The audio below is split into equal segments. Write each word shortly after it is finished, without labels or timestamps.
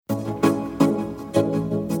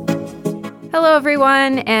Hello,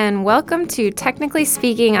 everyone, and welcome to Technically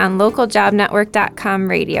Speaking on localjobnetwork.com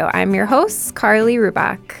radio. I'm your host, Carly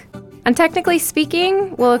Rubach. On Technically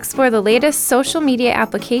Speaking, we'll explore the latest social media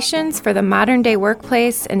applications for the modern-day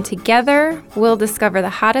workplace, and together, we'll discover the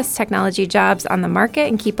hottest technology jobs on the market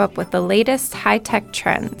and keep up with the latest high-tech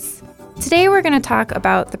trends. Today, we're going to talk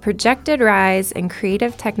about the projected rise in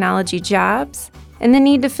creative technology jobs and the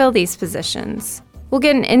need to fill these positions. We'll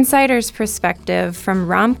get an insider's perspective from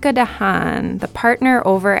Ramke Dahan, the partner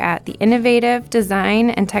over at the innovative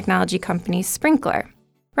design and technology company Sprinklr.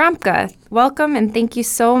 Ramke, welcome and thank you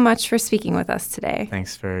so much for speaking with us today.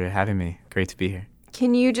 Thanks for having me. Great to be here.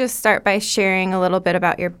 Can you just start by sharing a little bit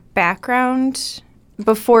about your background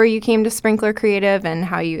before you came to Sprinklr Creative and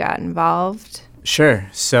how you got involved? Sure.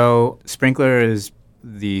 So Sprinklr is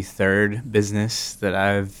the third business that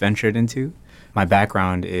I've ventured into. My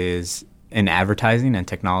background is in advertising and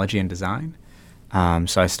technology and design.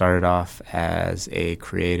 So I started off as a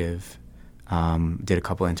creative, did a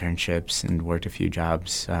couple internships and worked a few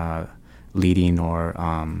jobs leading or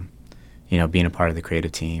being a part of the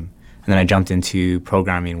creative team. And then I jumped into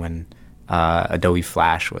programming when Adobe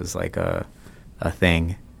Flash was like a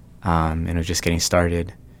thing, and it was just getting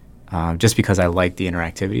started, just because I liked the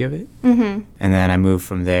interactivity of it. Mm-hmm. And then I moved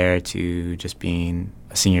from there to just being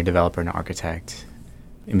a senior developer and architect.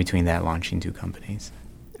 In between that, launching two companies.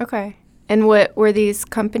 Okay. And what were these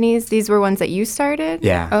companies? These were ones that you started?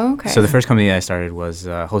 Yeah. Oh, okay. So the first company that I started was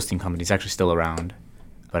a hosting company. It's actually still around,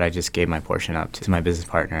 but I just gave my portion up to my business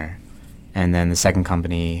partner. And then the second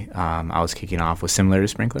company I was kicking off was similar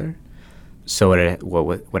to Sprinklr. So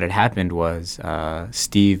what had happened was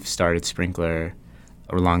Steve started Sprinklr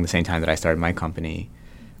along the same time that I started my company,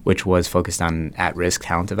 which was focused on at-risk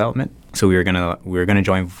talent development. So we were gonna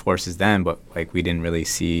join forces then, but like we didn't really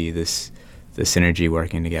see the synergy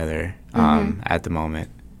working together at the moment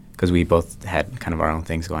because we both had kind of our own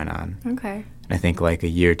things going on. Okay. And I think like a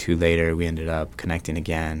year or two later, we ended up connecting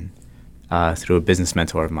again through a business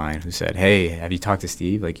mentor of mine who said, "Hey, have you talked to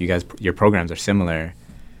Steve? Like your programs are similar."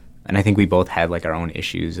 And I think we both had like our own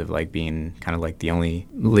issues of like being kind of like the only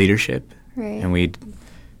leadership, right. And we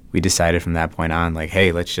decided from that point on, like,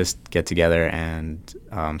 hey, let's just get together and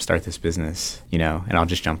start this business, and I'll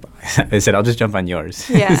just jump. I said, I'll just jump on yours.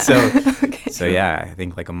 Yeah. Okay. So yeah, I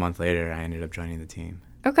think like a month later, I ended up joining the team.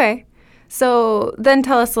 Okay. So then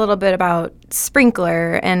tell us a little bit about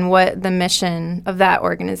Sprinklr and what the mission of that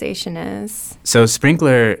organization is. So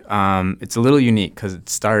Sprinklr, it's a little unique because it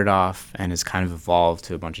started off and has kind of evolved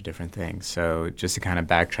to a bunch of different things. So just to kind of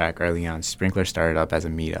backtrack early on, Sprinklr started up as a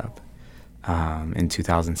meetup. In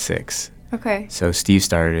 2006. Okay. So Steve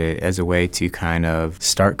started it as a way to kind of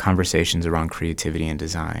start conversations around creativity and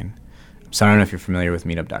design. So I don't know if you're familiar with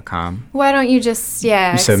Meetup.com. Why don't you just, So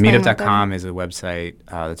explain Meetup.com is a website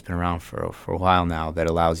that's been around for a while now that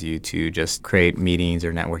allows you to just create meetings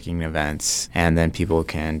or networking events, and then people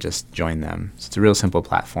can just join them. So it's a real simple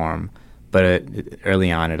platform, but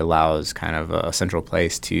early on it allows kind of a central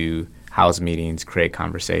place to house meetings, create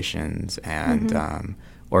conversations, and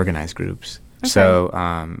organized groups. Okay.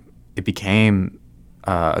 So it became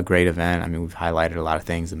a great event. I mean, we've highlighted a lot of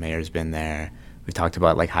things. The mayor's been there. We've talked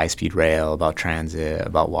about like high-speed rail, about transit,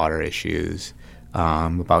 about water issues,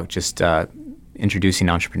 about just introducing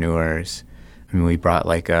entrepreneurs. I mean, we brought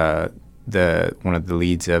like one of the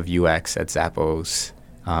leads of UX at Zappos,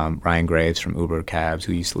 Ryan Graves from Uber Cabs,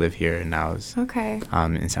 who used to live here and now is in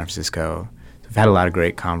San Francisco. So we've had a lot of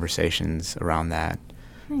great conversations around that.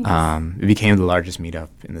 Nice. It became the largest meetup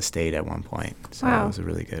in the state at one point. So Wow. It was a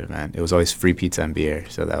really good event. It was always free pizza and beer,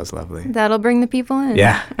 so that was lovely. That'll bring the people in.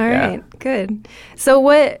 Yeah. All right, good. So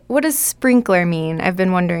what does Sprinklr mean? I've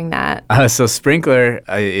been wondering that. So Sprinklr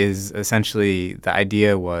is essentially, the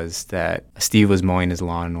idea was that Steve was mowing his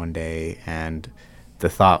lawn one day and the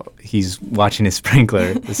thought, he's watching his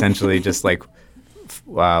sprinkler essentially just like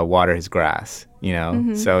water his grass.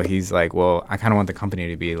 So he's like, well, I kind of want the company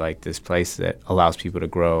to be like this place that allows people to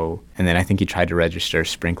grow. And then I think he tried to register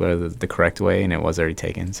Sprinklr the correct way, and it was already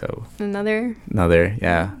taken. So Another,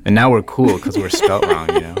 yeah. And now we're cool because we're spelt wrong,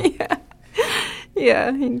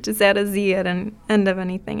 Yeah, you just add a Z at an end of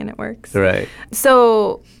anything and it works. Right.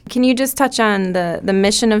 So can you just touch on the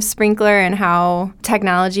mission of Sprinklr and how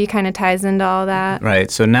technology kind of ties into all that? Right.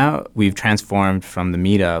 So now we've transformed from the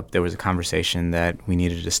meetup. There was a conversation that we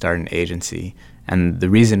needed to start an agency. And the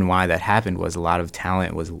reason why that happened was a lot of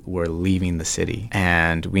talent were leaving the city.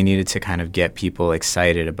 And we needed to kind of get people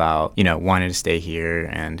excited about, wanting to stay here.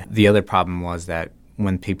 And the other problem was that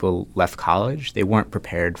when people left college, they weren't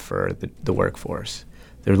prepared for the workforce.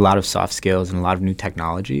 There was a lot of soft skills and a lot of new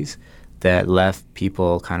technologies that left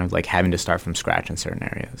people kind of like having to start from scratch in certain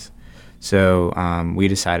areas. So we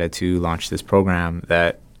decided to launch this program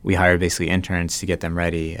that we hired basically interns to get them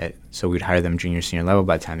ready. So we'd hire them junior, senior level.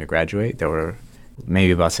 By the time they graduate, they were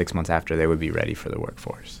maybe about 6 months after they would be ready for the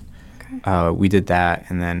workforce. Okay. We did that,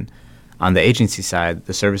 and then on the agency side,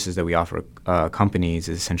 the services that we offer companies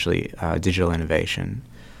is essentially digital innovation.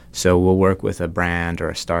 So we'll work with a brand or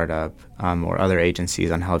a startup or other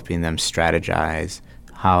agencies on helping them strategize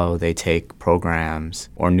how they take programs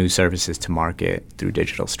or new services to market through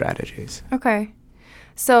digital strategies. Okay.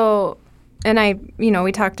 So, and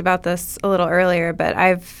we talked about this a little earlier, but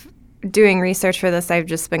doing research for this, I've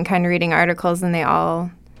just been kind of reading articles, and they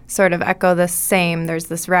all sort of echo the same. There's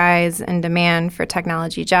this rise in demand for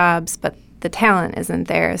technology jobs, but the talent isn't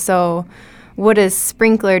there. So what is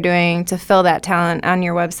Sprinklr doing to fill that talent? On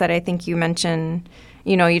your website, I think you mentioned,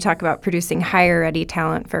 you talk about producing hire-ready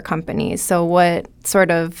talent for companies. So what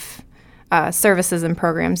sort of services and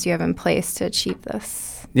programs do you have in place to achieve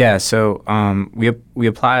this? Yeah, so we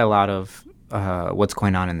apply a lot of what's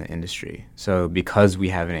going on in the industry. So because we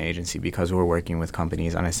have an agency, because we're working with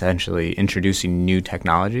companies on essentially introducing new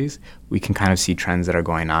technologies, we can kind of see trends that are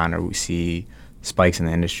going on, or we see spikes in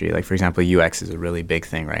the industry. Like, for example, UX is a really big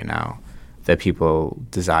thing right now that people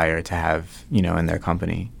desire to have, in their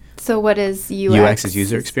company. So what is UX? UX is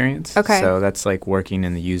user experience. Okay. So that's like working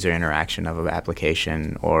in the user interaction of an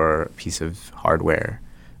application or a piece of hardware.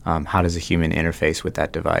 How does a human interface with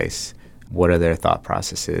that device? What are their thought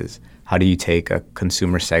processes? How do you take a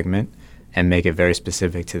consumer segment and make it very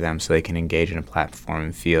specific to them so they can engage in a platform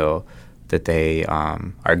and feel that they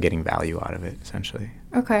are getting value out of it, essentially?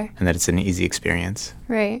 Okay. And that it's an easy experience.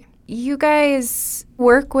 Right. You guys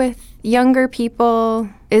work with younger people.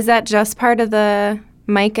 Is that just part of the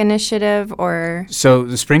MIC initiative, or? So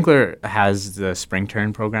the Sprinklr has the Spring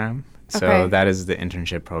Turn program. So Okay. that is the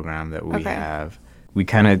internship program that we have. We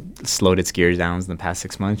kind of slowed its gears down in the past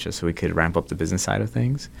 6 months just so we could ramp up the business side of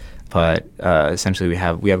things. But essentially, we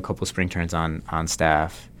have a couple of Spring Turns on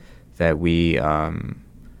staff that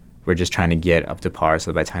we're just trying to get up to par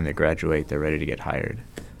so by the time they graduate, they're ready to get hired.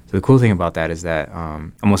 So the cool thing about that is that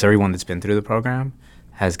almost everyone that's been through the program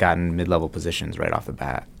has gotten mid-level positions right off the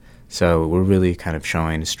bat. So we're really kind of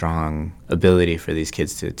showing a strong ability for these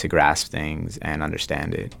kids to grasp things and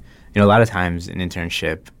understand it. A lot of times in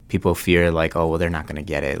internship, people fear like, oh, well, they're not going to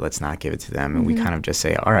get it. Let's not give it to them. And we kind of just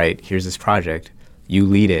say, all right, here's this project. You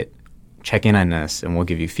lead it. Check in on us, and we'll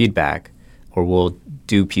give you feedback. Or we'll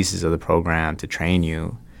do pieces of the program to train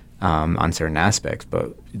you on certain aspects.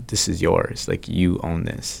 But this is yours. Like, you own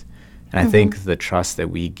this. And I think the trust that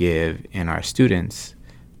we give in our students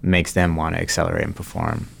makes them want to accelerate and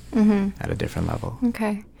perform at a different level.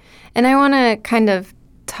 Okay. And I want to kind of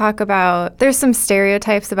talk about, there's some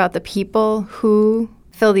stereotypes about the people who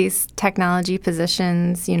fill these technology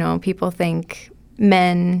positions. People think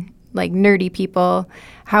men, like nerdy people.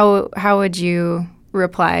 How would you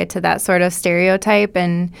reply to that sort of stereotype,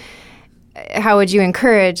 and how would you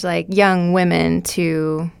encourage like young women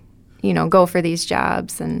to go for these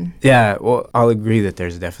jobs? And yeah, well, I'll agree that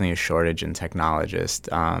there's definitely a shortage in technologists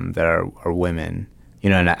that are women.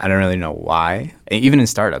 And I don't really know why. Even in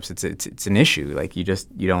startups, it's an issue. Like, you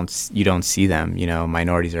don't see them.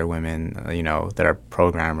 Minorities are women. That are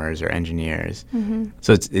programmers or engineers.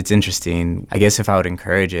 So it's interesting. I guess if I would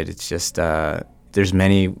encourage it, it's just there's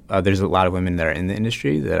a lot of women that are in the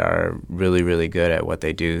industry that are really, really good at what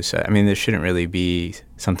they do. So there shouldn't really be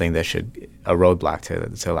something that should a roadblock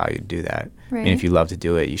to allow you to do that. Right. If you love to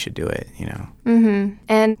do it, you should do it.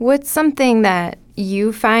 And what's something that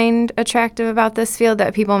you find attractive about this field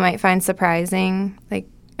that people might find surprising? Like,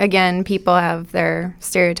 again, people have their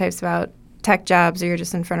stereotypes about tech jobs, or you're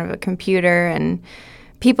just in front of a computer, and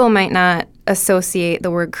people might not associate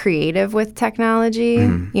the word creative with technology.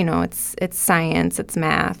 It's science, it's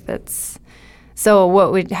math,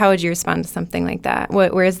 So how would you respond to something like that?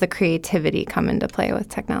 Where does the creativity come into play with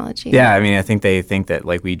technology? Yeah, I think they think that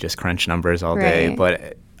like we just crunch numbers all day, Right.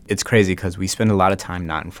 but it's crazy because we spend a lot of time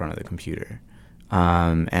not in front of the computer.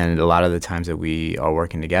 And a lot of the times that we are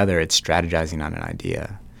working together, it's strategizing on an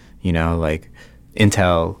idea. Like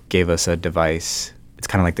Intel gave us a device. It's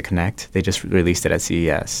kind of like the Kinect. They just released it at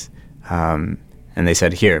CES. And they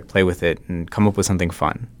said, here, play with it and come up with something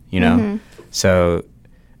fun, So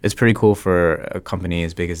it's pretty cool for a company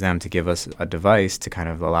as big as them to give us a device to kind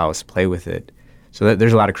of allow us to play with it. So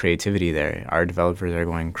there's a lot of creativity there. Our developers are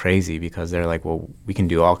going crazy because they're like, well, we can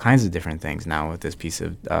do all kinds of different things now with this piece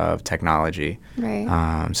of technology.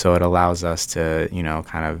 Right. So it allows us to,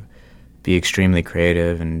 kind of be extremely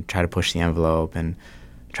creative and try to push the envelope and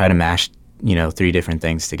try to mash, 3 different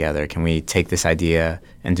things together. Can we take this idea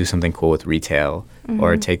and do something cool with retail,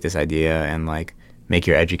 or take this idea and like make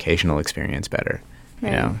your educational experience better.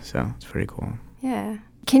 Right. You know, so it's pretty cool. Yeah.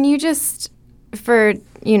 Can you just, for,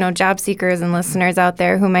 job seekers and listeners out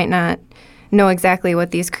there who might not know exactly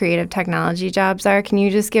what these creative technology jobs are, can you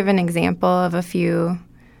just give an example of a few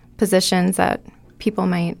positions that people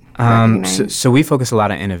might recognize? So we focus a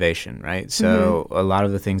lot on innovation, right? So a lot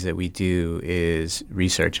of the things that we do is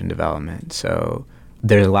research and development. So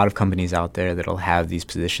there's a lot of companies out there that'll have these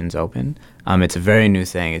positions open. It's a very new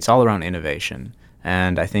thing. It's all around innovation.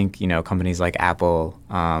 And I think, companies like Apple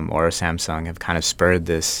or Samsung have kind of spurred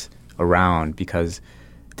this around because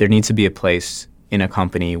there needs to be a place in a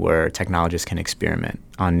company where technologists can experiment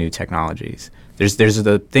on new technologies. There's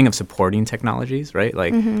the thing of supporting technologies, right?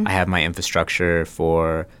 Like I have my infrastructure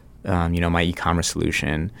for, my e-commerce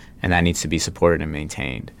solution, and that needs to be supported and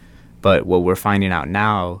maintained. But what we're finding out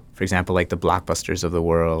now, for example, like the Blockbusters of the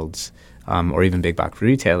world, or even big box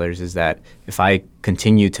retailers, is that if I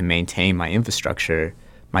continue to maintain my infrastructure,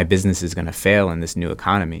 my business is going to fail in this new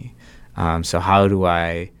economy. So how do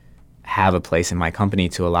I have a place in my company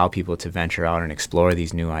to allow people to venture out and explore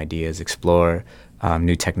these new ideas, explore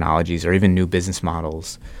new technologies, or even new business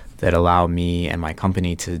models that allow me and my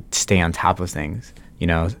company to stay on top of things?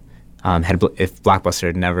 If Blockbuster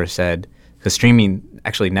had never said, because streaming,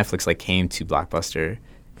 actually Netflix came to Blockbuster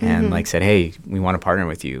and said, hey, we want to partner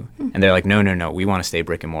with you. And they're like, no, we want to stay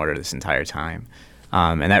brick and mortar this entire time.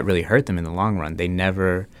 And that really hurt them in the long run. They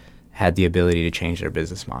never had the ability to change their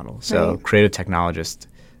business model. So creative technologists,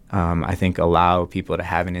 I think, allow people to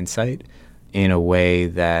have an insight in a way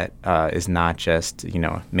that is not just,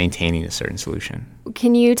 maintaining a certain solution.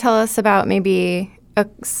 Can you tell us about maybe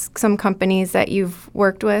some companies that you've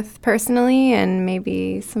worked with personally and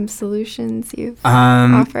maybe some solutions you've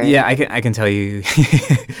offered? Yeah, I can tell you.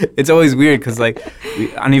 It's always weird because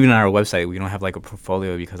even on our website, we don't have a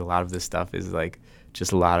portfolio because a lot of this stuff is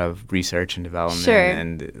just a lot of research and development. Sure.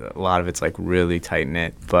 And a lot of it's really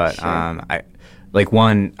tight-knit. But Sure.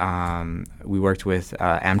 we worked with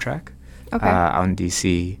Amtrak Okay. out in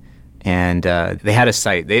D.C., and they had a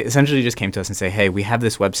site. They essentially just came to us and say, hey, we have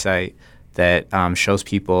this website that shows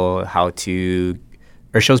people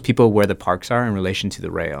shows people where the parks are in relation to the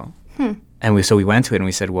rail. And we went to it and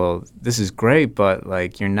we said, well, this is great, but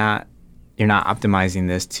you're not optimizing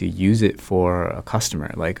this to use it for a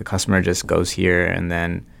customer. A customer just goes here and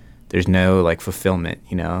then there's no fulfillment,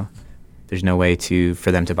 There's no way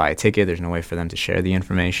for them to buy a ticket. There's no way for them to share the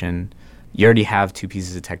information. You already have two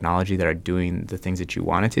pieces of technology that are doing the things that you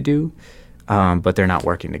want it to do, but they're not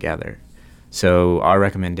working together. So our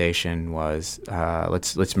recommendation was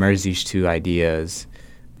let's merge these two ideas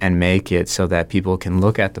and make it so that people can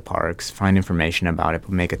look at the parks, find information about it,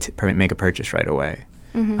 but make a purchase right away.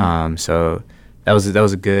 So that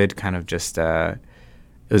was a good kind of just it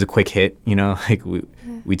was a quick hit.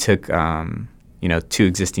 We took two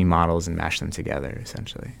existing models and mashed them together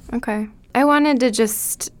essentially. Okay. I wanted to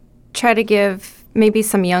just try to give maybe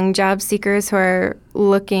some young job seekers who are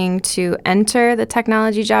looking to enter the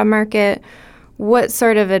technology job market, what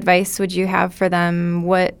sort of advice would you have for them?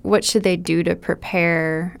 What should they do to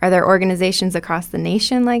prepare? Are there organizations across the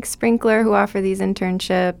nation like Sprinklr who offer these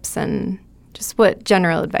internships? And just what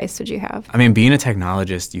general advice would you have? I mean, being a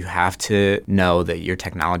technologist, you have to know that your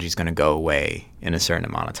technology is going to go away in a certain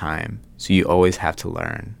amount of time. So you always have to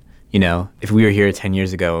learn. If we were here 10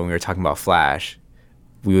 years ago and we were talking about Flash,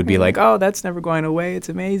 we would be like, oh, that's never going away. It's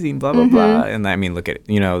amazing, blah, blah, blah. And look at,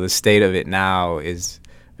 the state of it now is,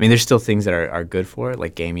 there's still things that are good for it,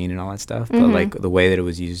 like gaming and all that stuff. But the way that it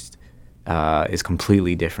was used is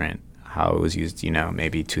completely different how it was used,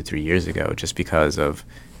 maybe 2-3 years ago, just because of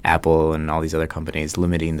Apple and all these other companies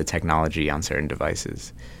limiting the technology on certain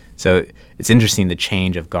devices. So it's interesting the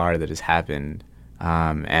change of guard that has happened,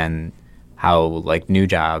 and how new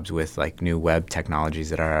jobs with new web technologies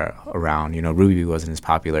that are around. Ruby wasn't as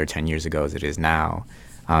popular 10 years ago as it is now.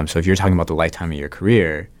 So if you're talking about the lifetime of your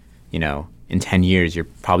career, in 10 years you're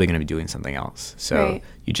probably going to be doing something else. So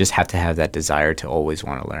you just have to have that desire to always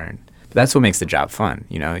want to learn. But that's what makes the job fun.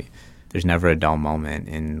 There's never a dull moment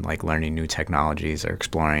in learning new technologies or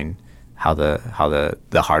exploring how the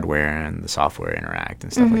hardware and the software interact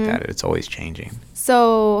and stuff like that. It's always changing.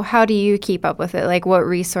 So how do you keep up with it? What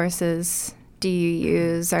resources do you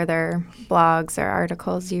use? Are there blogs or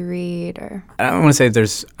articles you read? Or I don't want to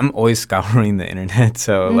say I'm always scouring the internet.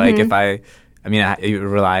 So if I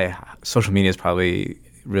rely, social media is probably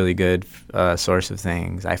really good source of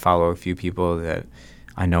things. I follow a few people that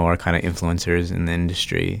I know are kind of influencers in the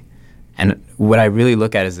industry. And what I really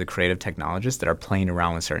look at is the creative technologists that are playing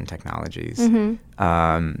around with certain technologies.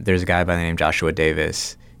 There's a guy by the name Joshua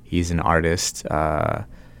Davis. He's an artist.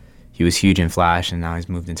 he was huge in Flash, and now he's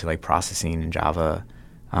moved into like processing and Java.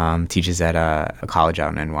 Teaches at a college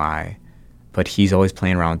out in NY. But he's always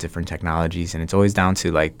playing around with different technologies, and it's always down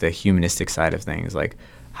to like the humanistic side of things. Like,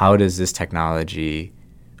 how does this technology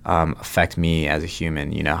affect me as a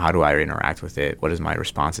human? You know, how do I interact with it? What is my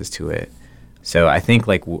responses to it? So I think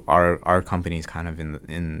like our company is kind of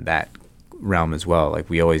in that realm as well. Like,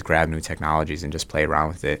 we always grab new technologies and just play around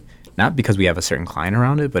with it. Not because we have a certain client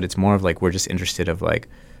around it, but it's more of like we're just interested of like,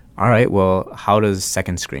 all right, well, how does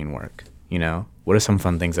second screen work? You know, what are some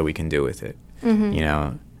fun things that we can do with it? You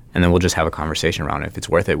know. And then we'll just have a conversation around it. If it's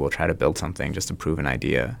worth it, we'll try to build something just to prove an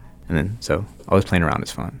idea. And then, so always playing around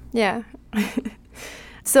is fun. Yeah.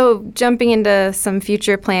 So jumping into some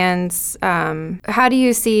future plans, how do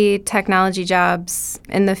you see technology jobs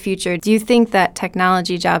in the future? Do you think that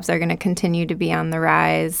technology jobs are going to continue to be on the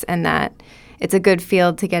rise and that it's a good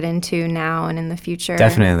field to get into now and in the future?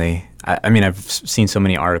 Definitely. I mean, I've seen so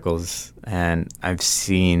many articles, and I've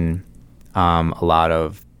seen a lot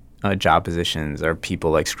of job positions or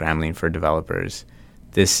people like scrambling for developers.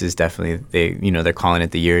 This is definitely, they're calling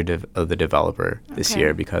it the year of the developer this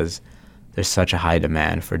year because there's such a high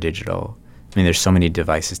demand for digital. I mean, there's so many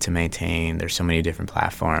devices to maintain. There's so many different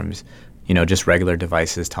platforms, just regular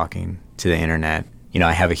devices talking to the internet.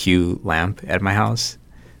 I have a Hue lamp at my house.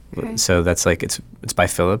 Okay. So that's like, it's by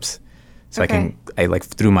Philips. So I like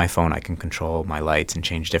through my phone, I can control my lights and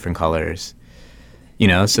change different colors.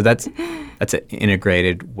 So that's an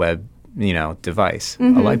integrated web, device, a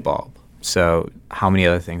light bulb. So how many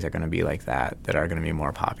other things are going to be like that are going to be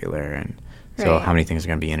more popular? And so how many things are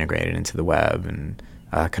going to be integrated into the web and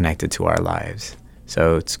connected to our lives?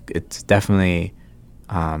 So it's definitely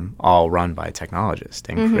all run by technologists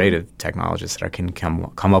and creative technologists that can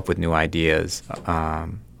come up with new ideas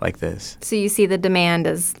like this. So you see the demand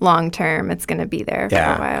as long-term. It's going to be there for a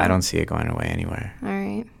while. Yeah, I don't see it going away anywhere. All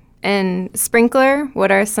right. And Sprinklr,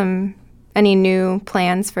 what are any new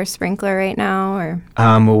plans for Sprinklr right now? Or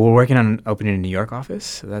well, we're working on opening a New York office.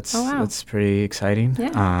 So that's pretty exciting.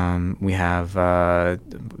 Yeah. We have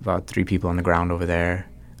about 3 people on the ground over there.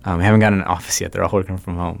 We haven't gotten an office yet. They're all working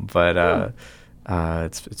from home. But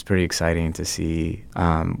it's pretty exciting to see.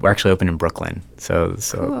 We're actually open in Brooklyn. So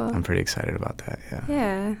cool. I'm pretty excited about that. Yeah.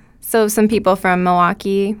 Yeah. So some people from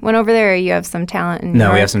Milwaukee went over there, or you have some talent in New York?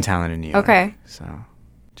 No, we have some talent in New York. Okay. So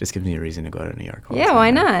just gives me a reason to go to New York. Yeah, why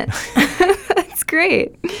not? That's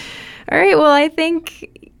great. All right. Well, I think,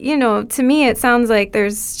 to me, it sounds like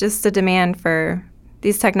there's just a demand for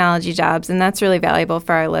these technology jobs, and that's really valuable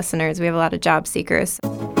for our listeners. We have a lot of job seekers.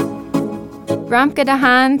 Ramke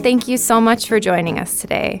Dahan, thank you so much for joining us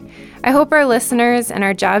today. I hope our listeners and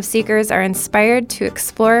our job seekers are inspired to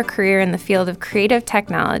explore a career in the field of creative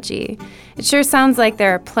technology. It sure sounds like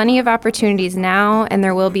there are plenty of opportunities now, and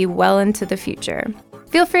there will be well into the future.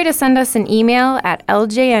 Feel free to send us an email at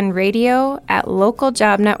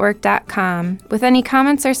ljnradio@localjobnetwork.com with any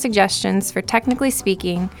comments or suggestions for Technically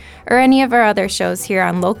Speaking or any of our other shows here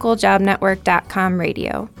on localjobnetwork.com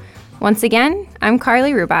radio. Once again, I'm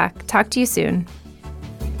Carly Rubach. Talk to you soon.